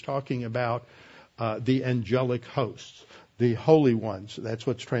humans. It's talking about the angelic hosts. The holy ones, that's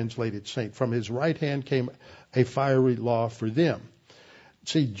what's translated saint. From his right hand came a fiery law for them.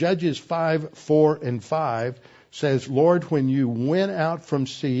 See, Judges 5, 4, and 5 says, Lord, when you went out from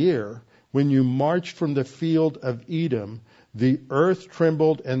Seir, when you marched from the field of Edom, the earth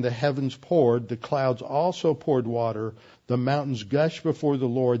trembled and the heavens poured, the clouds also poured water, the mountains gushed before the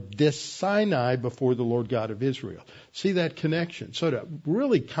Lord, this Sinai before the Lord God of Israel. See that connection? So to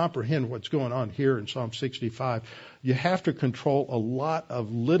really comprehend what's going on here in Psalm 65, you have to control a lot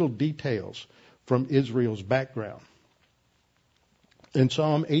of little details from Israel's background. In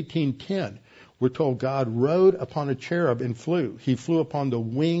Psalm 18:10, we're told God rode upon a cherub and flew. He flew upon the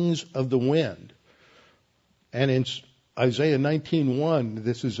wings of the wind. And in Isaiah 19:1,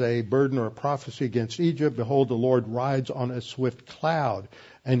 this is a burden or a prophecy against Egypt. Behold, the Lord rides on a swift cloud,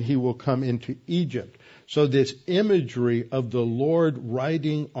 and he will come into Egypt. So this imagery of the Lord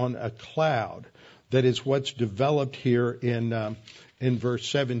riding on a cloud, that is what's developed here in verse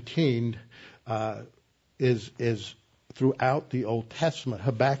 17, is throughout the Old Testament.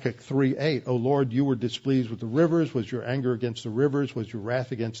 Habakkuk 3:8, O Lord, you were displeased with the rivers. Was your anger against the rivers? Was your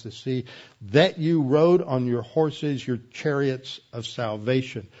wrath against the sea? That you rode on your horses, your chariots of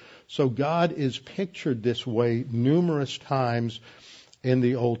salvation. So God is pictured this way numerous times in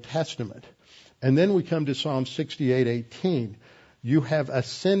the Old Testament. And then we come to Psalm 68:18. You have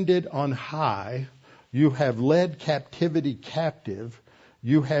ascended on high. You have led captivity captive.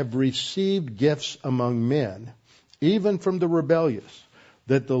 You have received gifts among men, even from the rebellious,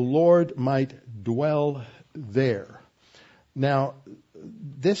 that the Lord might dwell there. Now,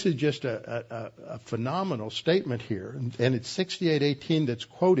 this is just a phenomenal statement here, and it's 68:18 that's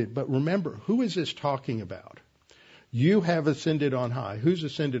quoted. But remember, who is this talking about? You have ascended on high. Who's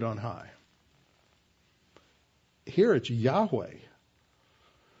ascended on high? Here it's Yahweh.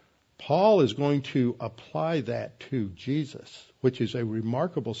 Paul is going to apply that to Jesus, which is a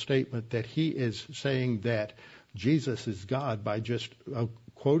remarkable statement that he is saying that Jesus is God by just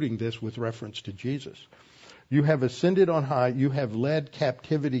quoting this with reference to Jesus. You have ascended on high. You have led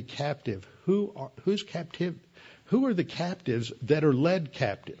captivity captive. Who's captive? Who are the captives that are led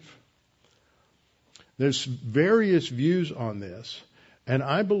captive? There's various views on this, and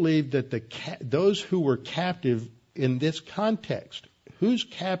I believe that those who were captive in this context, who's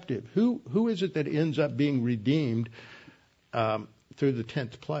captive? Who is it that ends up being redeemed through the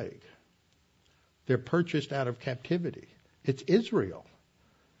 10th plague? They're purchased out of captivity. It's Israel.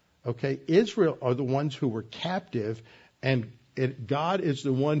 Okay, Israel are the ones who were captive, and God is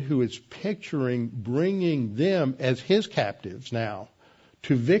the one who is picturing bringing them as his captives now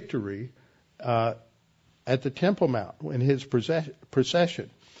to victory at the Temple Mount in his procession.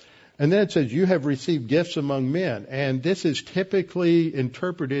 And then it says, you have received gifts among men. And this is typically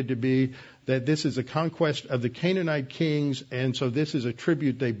interpreted to be that this is a conquest of the Canaanite kings, and so this is a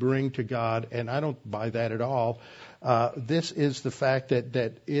tribute they bring to God, and I don't buy that at all. This is the fact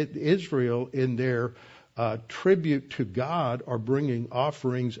that Israel, in their tribute to God, are bringing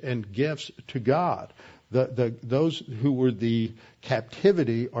offerings and gifts to God. Those who were the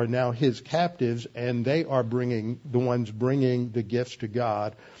captivity are now his captives, and they are the ones bringing the gifts to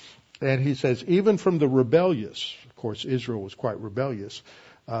God. And he says, even from the rebellious, of course Israel was quite rebellious,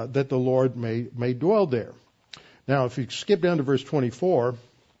 that the Lord may dwell there. Now, if you skip down to verse 24,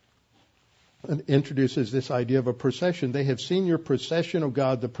 it introduces this idea of a procession. They have seen your procession, O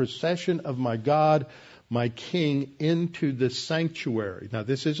God, the procession of my God, my King, into the sanctuary. Now,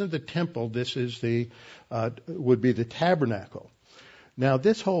 this isn't the temple. This is would be the tabernacle. Now,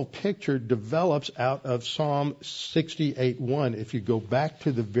 this whole picture develops out of Psalm 68:1. If you go back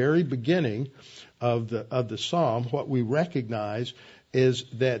to the very beginning of the psalm, what we recognize is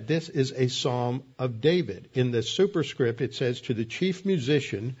that this is a psalm of David. In the superscript, it says, to the chief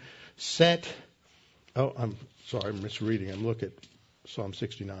musician, I'm misreading. I'm looking at Psalm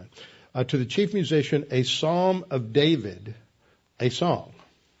 69. To the chief musician, a psalm of David, a song.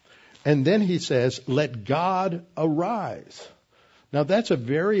 And then he says, let God arise. Now, that's a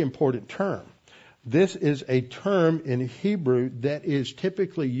very important term. This is a term in Hebrew that is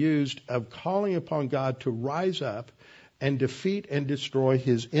typically used of calling upon God to rise up and defeat and destroy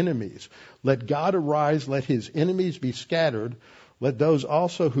his enemies. Let God arise, let his enemies be scattered, let those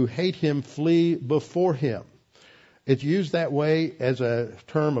also who hate him flee before him. It's used that way as a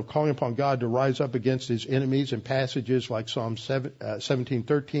term of calling upon God to rise up against his enemies in passages like Psalm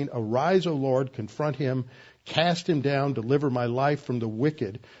 17:13. Arise, O Lord, confront him, cast him down, deliver my life from the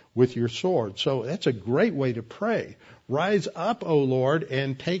wicked with your sword. So that's a great way to pray. Rise up, O Lord,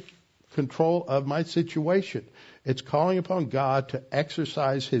 and take control of my situation. It's calling upon God to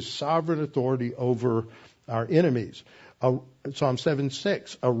exercise his sovereign authority over our enemies. Psalm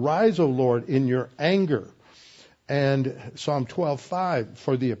 7:6. Arise, O Lord, in your anger. And Psalm 12:5,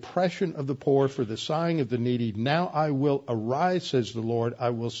 for the oppression of the poor, for the sighing of the needy. Now I will arise, says the Lord.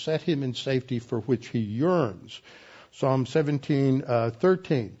 I will set him in safety for which he yearns. Psalm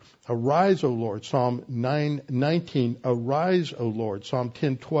 17:13, arise, O Lord. Psalm 9:19, arise, O Lord. Psalm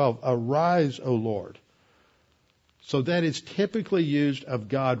 10:12, arise, O Lord. So that is typically used of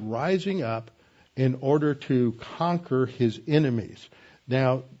God rising up in order to conquer his enemies.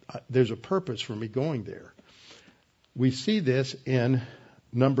 Now, there's a purpose for me going there. We see this in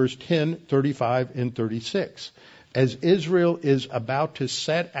Numbers 10:35 and 36. As Israel is about to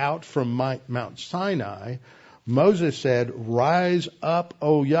set out from Mount Sinai, Moses said, rise up,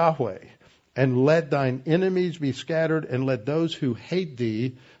 O Yahweh, and let thine enemies be scattered, and let those who hate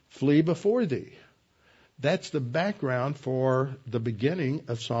thee flee before thee. That's the background for the beginning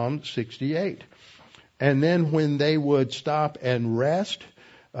of Psalm 68. And then when they would stop and rest,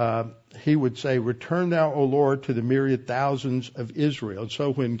 he would say, return thou, O Lord, to the myriad thousands of Israel. And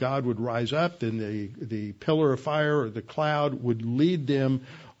so when God would rise up, then the pillar of fire or the cloud would lead them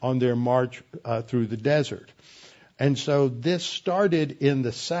on their march through the desert. And so this started in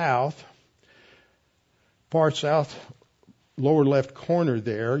the south, far south, lower left corner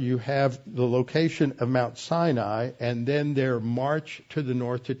there. You have the location of Mount Sinai, and then their march to the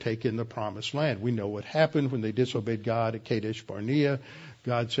north to take in the promised land. We know what happened when they disobeyed God at Kadesh Barnea.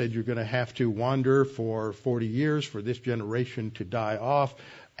 God said, you're going to have to wander for 40 years for this generation to die off,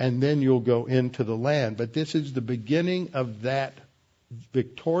 and then you'll go into the land. But this is the beginning of that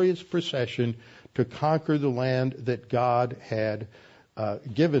victorious procession to conquer the land that God had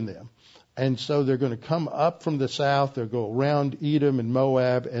given them. And so they're going to come up from the south, they'll go around Edom and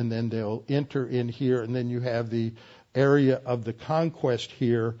Moab, and then they'll enter in here, and then you have the area of the conquest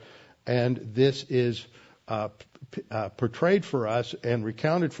here, and this is portrayed for us and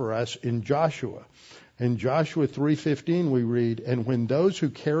recounted for us in Joshua. In Joshua 3:15 we read, and when those who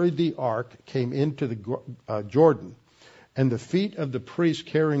carried the ark came into the Jordan, and the feet of the priests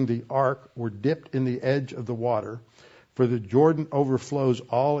carrying the ark were dipped in the edge of the water, for the Jordan overflows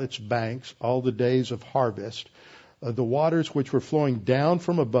all its banks all the days of harvest, the waters which were flowing down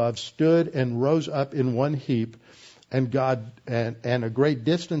from above stood and rose up in one heap, and a great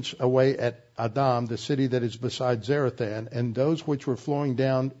distance away at Adam, the city that is beside Zarethan, and those which were flowing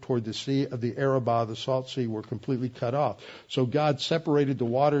down toward the sea of the Arabah, the salt sea, were completely cut off. So God separated the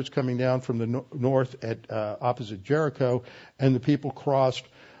waters coming down from the north at opposite Jericho, and the people crossed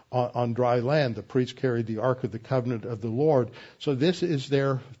on dry land. The priests carried the Ark of the Covenant of the Lord. So this is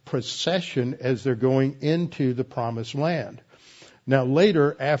their procession as they're going into the Promised Land. Now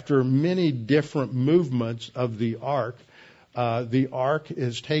later, after many different movements of the Ark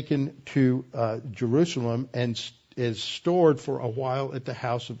is taken to Jerusalem and is stored for a while at the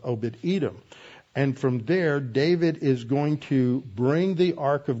house of Obed-Edom. And from there, David is going to bring the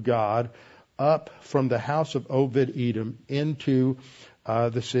Ark of God up from the house of Obed-Edom into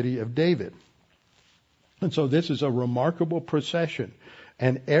the city of David. And so this is a remarkable procession.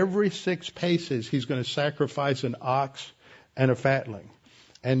 And every 6 paces, he's going to sacrifice an ox and a fatling.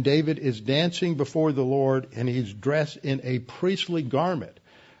 And David is dancing before the Lord, and he's dressed in a priestly garment.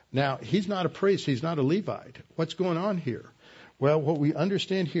 Now, he's not a priest. He's not a Levite. What's going on here? Well, what we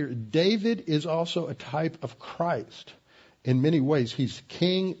understand here, David is also a type of Christ in many ways. He's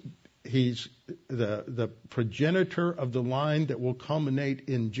king. He's the progenitor of the line that will culminate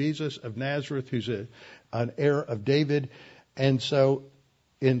in Jesus of Nazareth, who's an heir of David. And so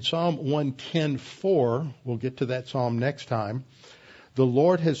in Psalm 110:4, we'll get to that psalm next time, the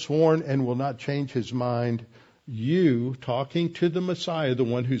Lord has sworn and will not change his mind. You, talking to the Messiah, the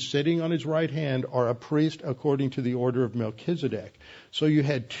one who's sitting on his right hand, are a priest according to the order of Melchizedek. So you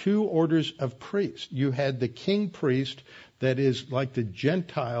had two orders of priests. You had the king priest that is like the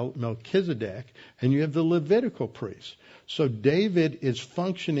Gentile Melchizedek, and you have the Levitical priest. So David is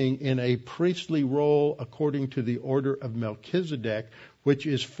functioning in a priestly role according to the order of Melchizedek, which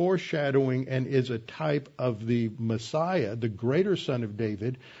is foreshadowing and is a type of the Messiah, the greater son of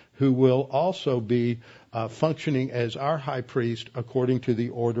David, who will also be functioning as our high priest according to the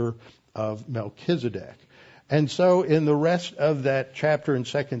order of Melchizedek. And so in the rest of that chapter in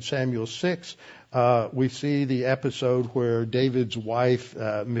 2 Samuel 6, we see the episode where David's wife,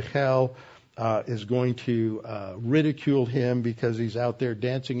 Michal, is going to ridicule him because he's out there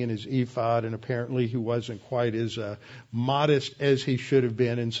dancing in his ephod, and apparently he wasn't quite as modest as he should have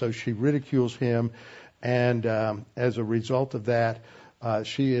been, and so she ridicules him, and as a result of that,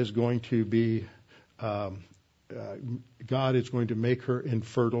 she is going to be, God is going to make her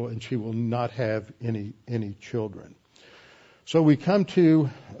infertile, and she will not have any children. So we come to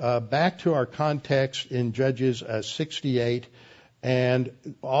back to our context in Judges 68. And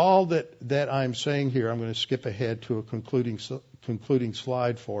all that I'm saying here, I'm going to skip ahead to a concluding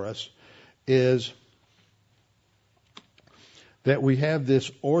slide for us, is that we have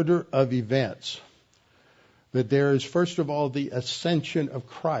this order of events. That there is, first of all, the ascension of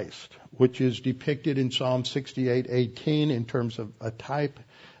Christ, which is depicted in Psalm 68:18 in terms of a type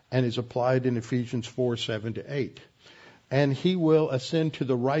and is applied in Ephesians 4:7-8. And he will ascend to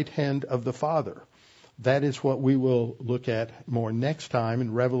the right hand of the Father. That is what we will look at more next time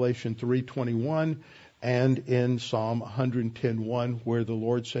in Revelation 3:21 and in Psalm 110:1, where the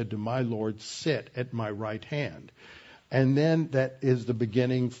Lord said to my Lord, sit at my right hand. And then that is the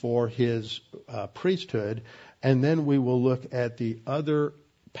beginning for his priesthood. And then we will look at the other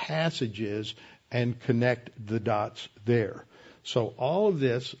passages and connect the dots there. So all of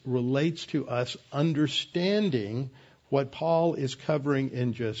this relates to us understanding what Paul is covering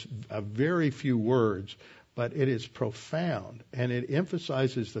in just a very few words, but it is profound, and it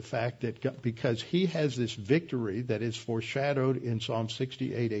emphasizes the fact that because he has this victory that is foreshadowed in Psalm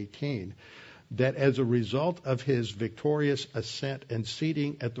 68:18, that as a result of his victorious ascent and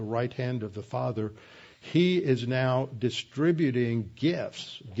seating at the right hand of the Father, he is now distributing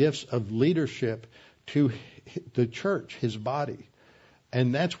gifts of leadership to the church, his body.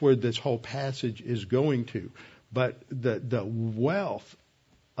 And that's where this whole passage is going to. But the wealth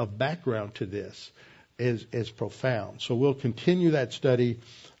of background to this is profound. So we'll continue that study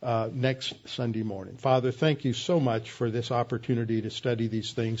next Sunday morning. Father, thank you so much for this opportunity to study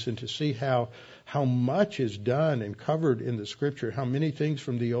these things and to see how much is done and covered in the Scripture, how many things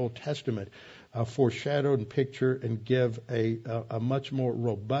from the Old Testament foreshadowed and picture and give a much more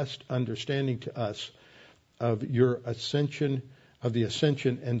robust understanding to us of your ascension, of the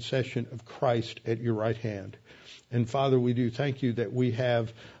ascension and session of Christ at your right hand. And Father, we do thank you that we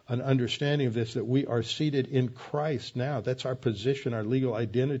have an understanding of this, that we are seated in Christ now. That's our position, our legal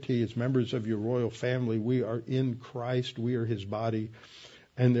identity as members of your royal family. We are in Christ. We are his body.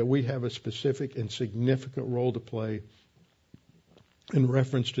 And that we have a specific and significant role to play in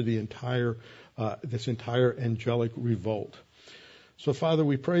reference to the this entire angelic revolt. So, Father,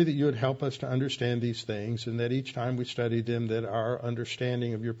 we pray that you would help us to understand these things, and that each time we study them, that our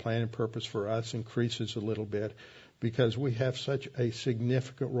understanding of your plan and purpose for us increases a little bit, because we have such a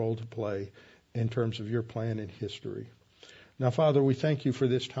significant role to play in terms of your plan in history. Now, Father, we thank you for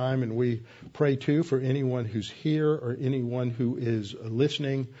this time, and we pray, too, for anyone who's here or anyone who is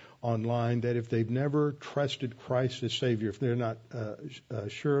listening online, that if they've never trusted Christ as Savior, if they're not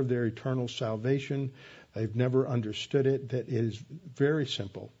sure of their eternal salvation, they've never understood it, that it is very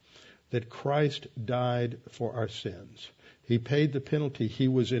simple, that Christ died for our sins. He paid the penalty. He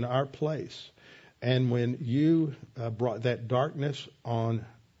was in our place. And when you brought that darkness on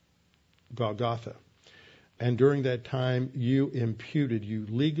Golgotha, and during that time you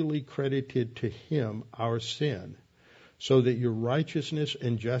legally credited to him our sin, so that your righteousness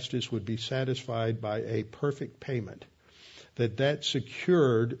and justice would be satisfied by a perfect payment, that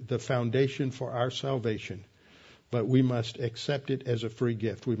secured the foundation for our salvation. But we must accept it as a free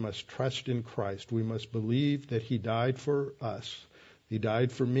gift. We must trust in Christ. We must believe that he died for us. He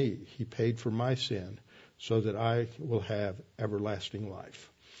died for me. He paid for my sin so that I will have everlasting life.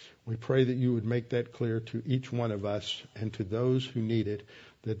 We pray that you would make that clear to each one of us and to those who need it,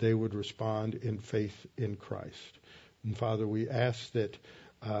 that they would respond in faith in Christ. And Father, we ask that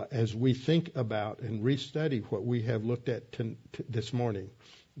as we think about and restudy what we have looked at this morning,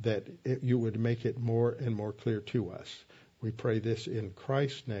 that you would make it more and more clear to us. We pray this in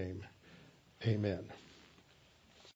Christ's name. Amen.